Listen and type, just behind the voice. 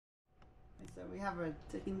So we have a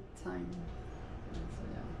ticking time. So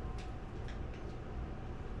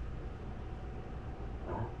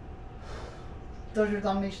yeah. Dojo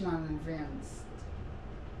Domination on advanced.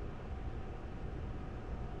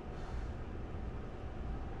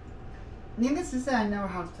 Needless to say, I know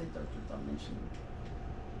how to play Dojo Domination.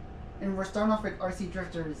 And we're starting off with RC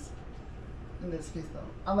Drifters in this case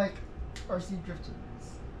though. I like RC Drifters.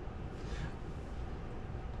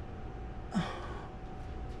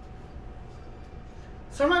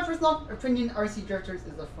 So in my personal opinion, RC Drifters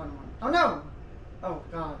is a fun one. Oh no! Oh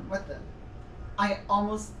god, what the? I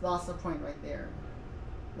almost lost a point right there.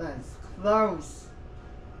 That is close.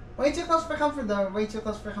 Way too close for comfort though. Way too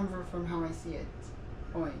close for comfort from how I see it.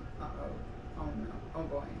 Oh wait. Uh-oh. Oh no. Oh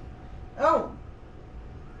boy. Oh!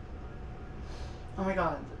 Oh my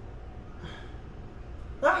god.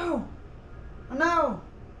 Oh! Oh no!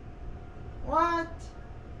 What?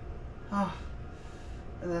 Oh.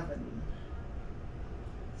 11.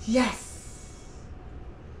 Yes!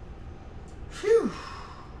 Phew!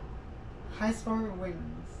 High score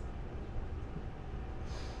wins.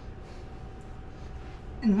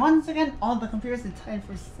 And once again, all the computers are tied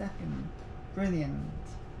for second. Brilliant.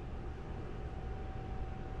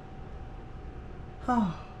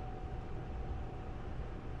 Oh.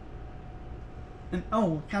 And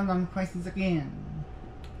oh, countdown crisis again.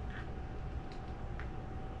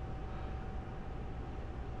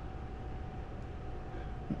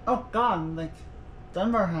 Oh god, like,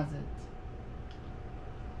 Dunbar has it.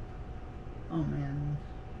 Oh man.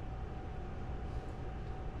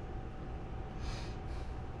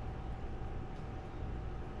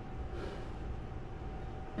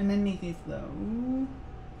 In any case though,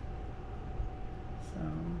 so,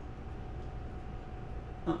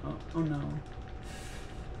 oh no.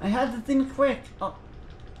 I had to think quick. Oh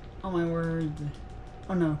my word.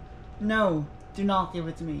 Oh no. No, do not give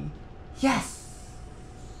it to me. Yes!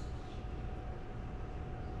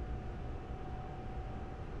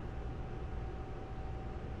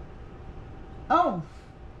 Oh!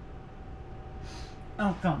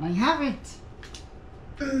 Oh god, I have it!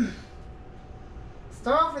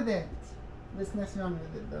 Start off with it. This next round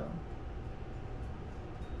with it though.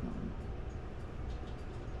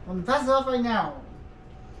 I'm gonna pass it off right now.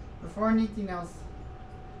 Before anything else.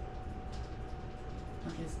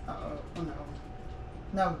 Okay, uh-oh. Oh no.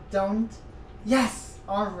 No, don't. Yes!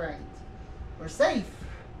 Alright. We're safe.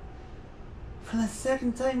 For the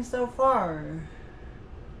second time so far.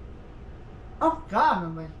 Oh god,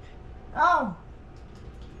 I'm like, oh!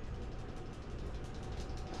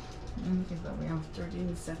 Okay, so we have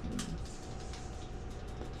 13 seconds.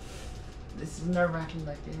 This is nerve-wracking,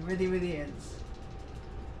 like it really, really is.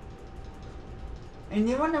 And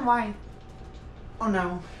you wonder why? Oh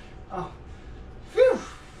no. Oh. Phew!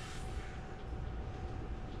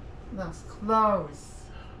 That was close.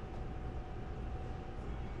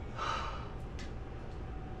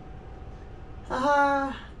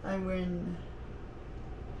 Haha, I win.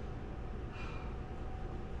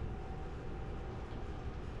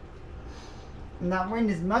 And that win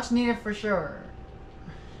is much needed for sure.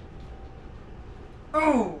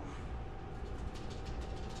 Oh!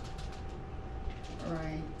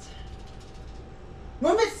 Alright.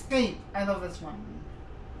 Move escape! I love this one.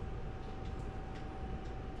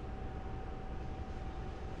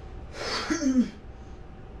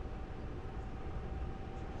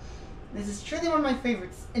 This is truly one of my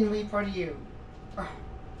favorites in Wii Party U. Oh,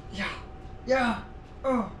 yeah, yeah,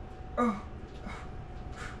 oh.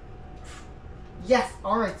 Yes,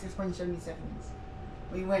 alright, 6.70 seconds.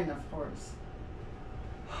 We win, of course.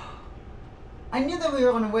 I knew that we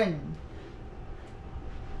were going to win.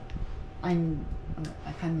 I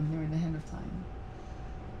kind of knew it ahead of time.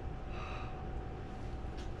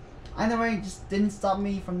 Either way, it just didn't stop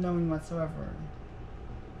me from knowing whatsoever.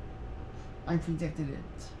 I predicted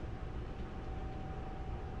it.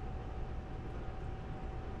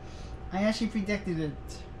 I actually predicted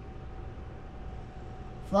it.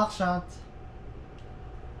 Flock shot.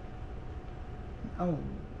 Oh,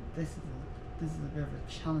 this is a bit of a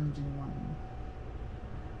challenging one.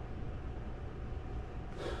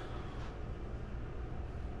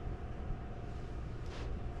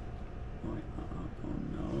 Oh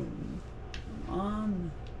no! Come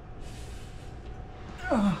on!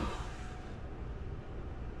 Ugh.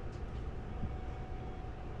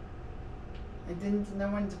 I didn't know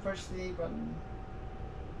when to push the A button.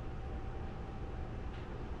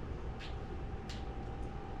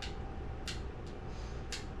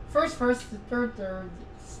 First, third, of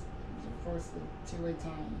course, the two-way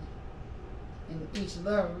tie in each of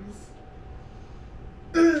those.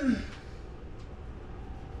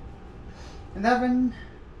 11,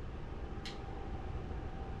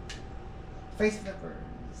 Face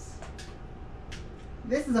flippers.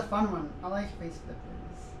 This is a fun one. I like face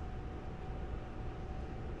flippers.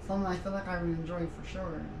 Something I feel like I would enjoy for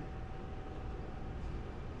sure.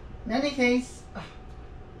 In any case,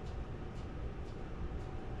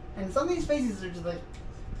 and some of these faces are just like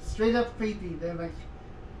straight up creepy. They're like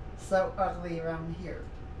so ugly around here.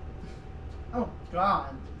 Oh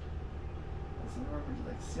God. Some of them are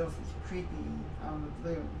like seriously creepy out of the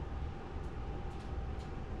blue.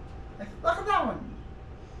 Like, look at that one.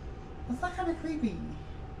 That's not kind of creepy.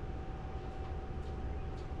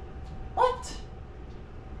 What?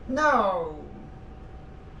 No.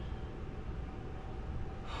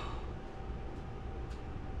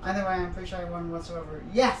 Either way, I'm pretty sure I won whatsoever.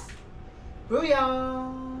 Yes!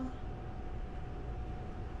 Booyah!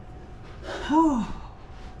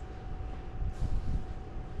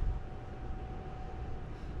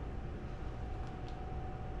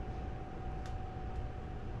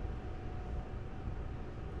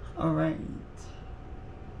 Alright.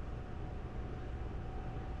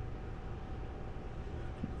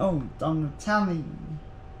 Oh, Donatelli.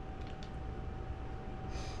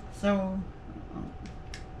 So,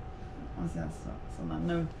 what's that? So I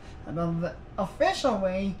know about the official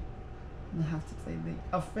way. I have to say the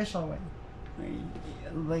official way.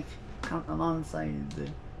 Like count alongside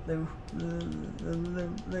the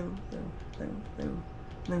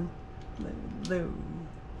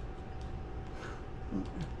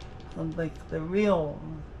like the real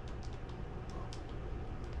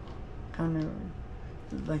kind of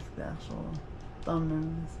like the actual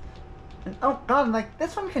thumbnails. And oh God, like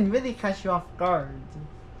this one can really catch you off guard.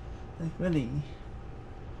 Like really,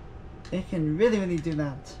 it can really do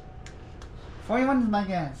that. 41 is my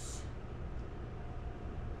guess.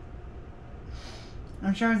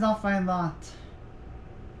 I'm sure it's off by a lot.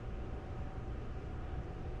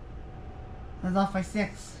 It's off by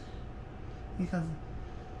 6. Because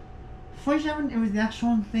 47, it was the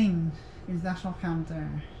actual thing. It was the actual counter.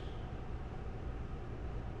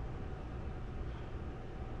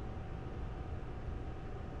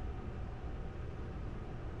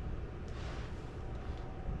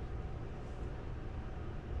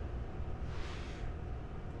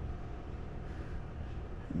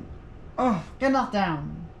 Oh, get knocked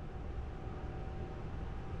down.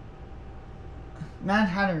 Mad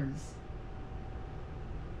Hatters.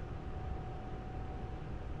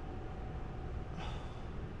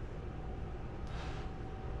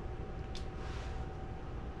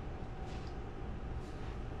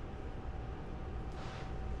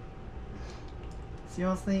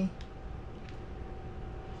 Seriously?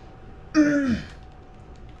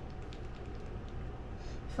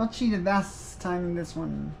 Felt cheated last time in this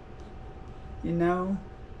one. You know?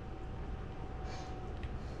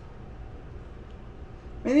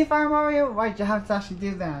 Really, Fire Mario? Why'd you have to actually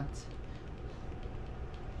do that?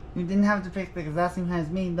 You didn't have to pick the exact same as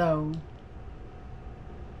me, though.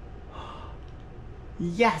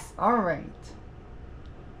 Yes! Alright.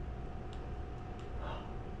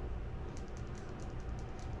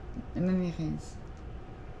 In any case.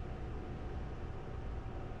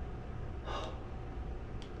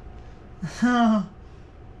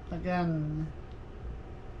 Again.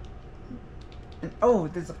 And, oh,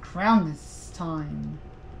 there's a crown this time.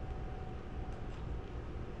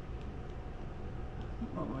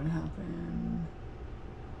 What would happen?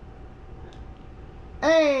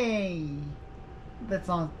 Hey!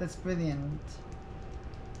 That's brilliant.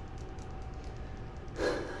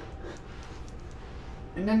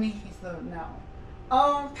 In any case though, no.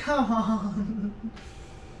 Oh, come on!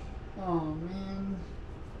 Oh, man.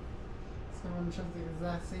 Someone chose the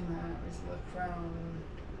exact same hat as the crown.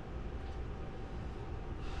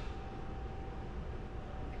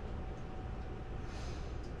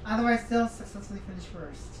 Otherwise, still successfully finish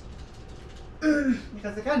first.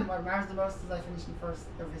 Because again, what matters the most is I finish in first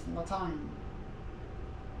every single time.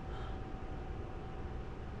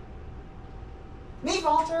 Mii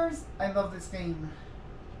Walters! I love this game.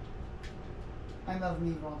 I love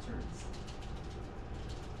Mii Walters.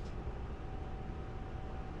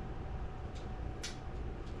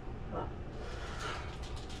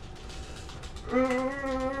 Alright,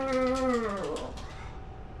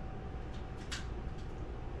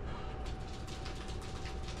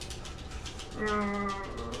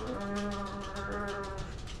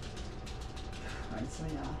 so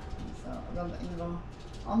yeah. So I got the angle.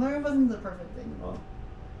 Although it wasn't the perfect angle.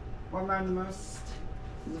 What mattered the most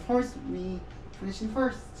is of course me finishing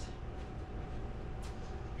first.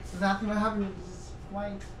 That's exactly what happened, which is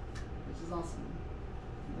white, which is awesome.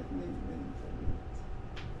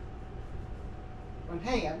 But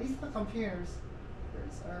hey, at least the computers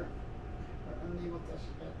are unable to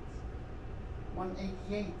ship it.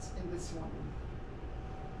 188 in this one.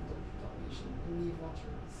 Dojo Domination in Mii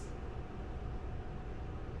Vultures.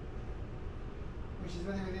 Which is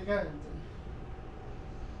really, really good.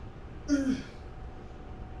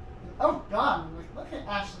 Oh god, look at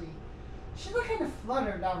Ashley. She looked kind of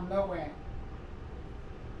fluttered out of nowhere.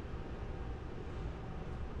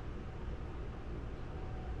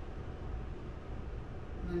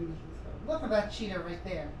 Look at that cheetah right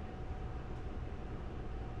there.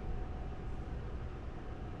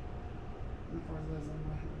 And of course, there's a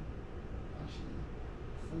way Ashley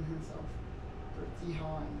flung himself pretty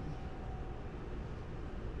high.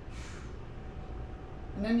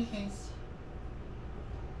 In any case,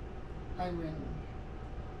 I win.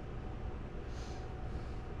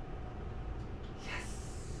 Yes!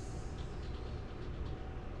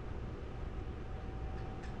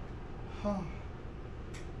 Oh.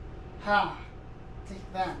 Ha!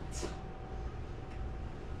 Take that.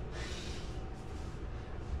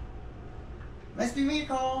 Must be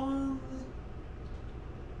recalled.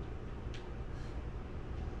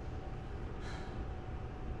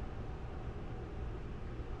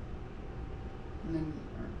 And then,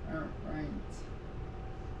 right.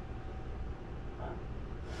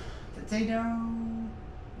 Potato.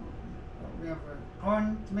 We have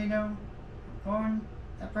corn, tomato, corn,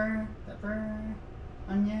 pepper,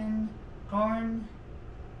 onion, corn,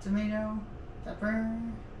 tomato, pepper.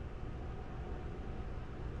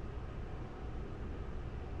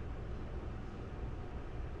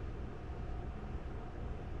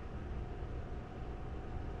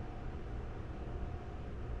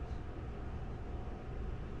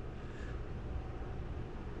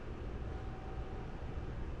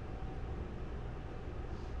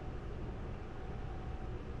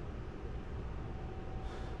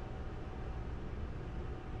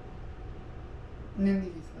 And then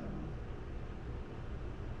these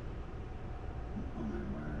oh my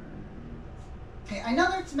word. Okay, I know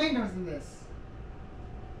there are tomatoes in this.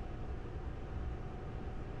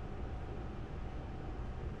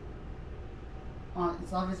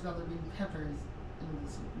 It's obvious about there being peppers in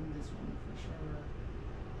this one for sure.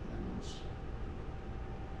 That much.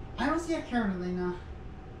 I don't see a carrot, Elena.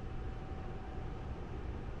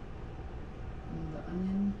 And the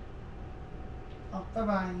onion. Oh,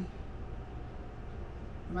 bye-bye.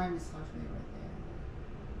 My mistake right there.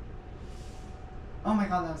 Oh my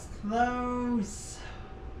god, that was close.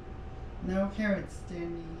 No carrots,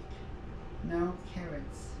 Danny. No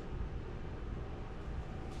carrots.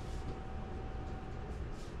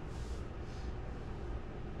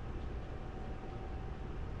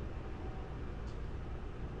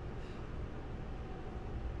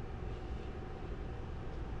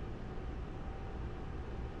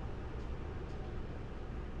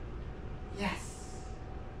 Yes.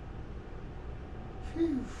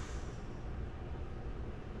 Whew.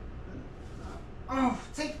 Oh,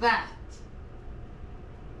 take that.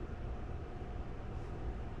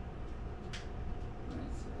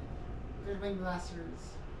 Good wing blasters.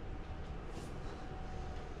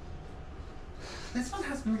 This one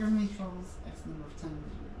has been giving me troubles X number of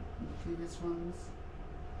times in the previous ones.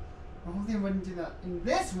 I hope they wouldn't do that in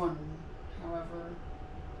this one, however.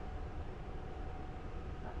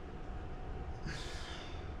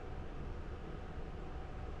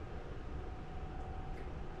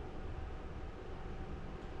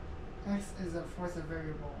 X is a force of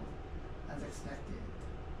variable, as expected.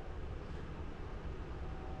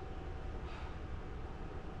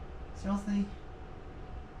 Seriously?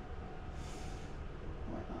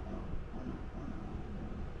 Oh,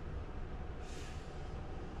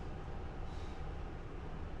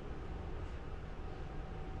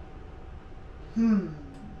 no.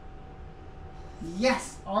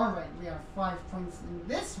 Yes! Alright, we have 5 points in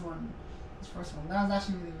this one. This first one. That was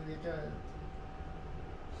actually really, really good.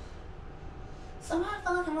 Somehow I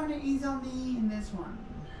felt like I wanted to ease on me in this one.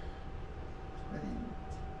 Brilliant.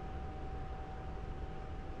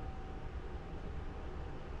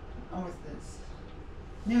 Oh, what's this?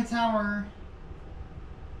 New tower.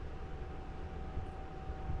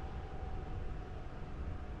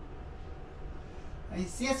 I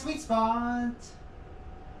see a sweet spot.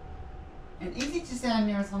 And easy to stand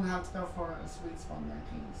near, so I'm gonna have to go for a sweet spot in that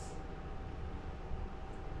case.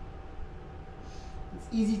 It's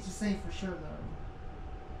easy to say for sure, though.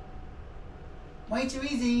 Way too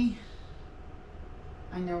easy.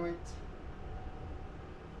 I know it.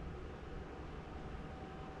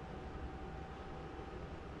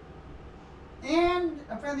 And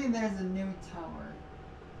apparently there's a new tower.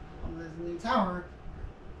 Oh, there's a new tower.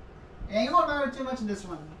 Yeah, you won't matter too much in this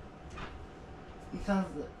one. Because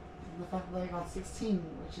the fact that I got 16,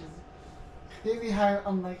 which is clearly higher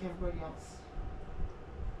unlike everybody else.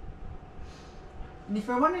 And if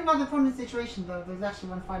you're wondering about the opponent situation, though, there's actually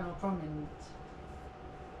one final opponent,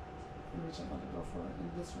 which I'm going to go for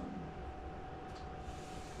in this one.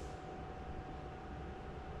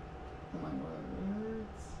 Oh my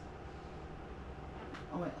words.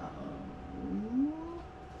 Oh wait,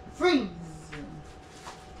 freeze!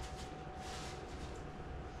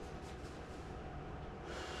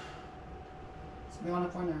 So we want a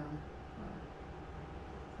pointer.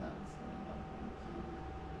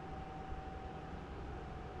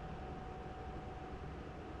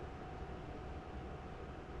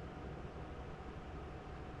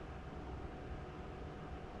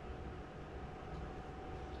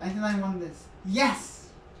 I think I won this. Yes!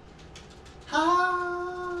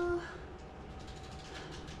 Ah!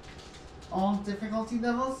 All difficulty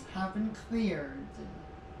levels have been cleared.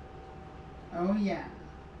 Oh yeah.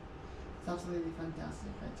 It's absolutely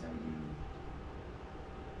fantastic, I tell you.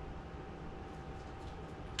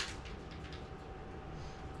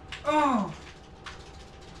 Oh!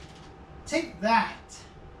 Take that!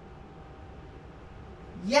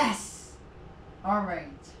 Yes! Alright.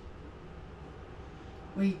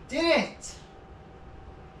 We did it!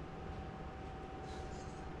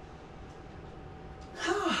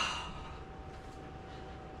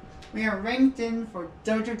 We are ranked in for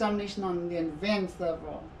Dojo Domination on the advanced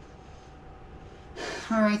level.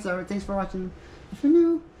 Alright, so thanks for watching. If you're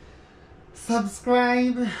new,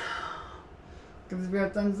 subscribe, give this video a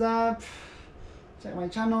thumbs up, check my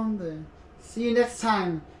channel. See you next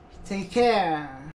time. Take care.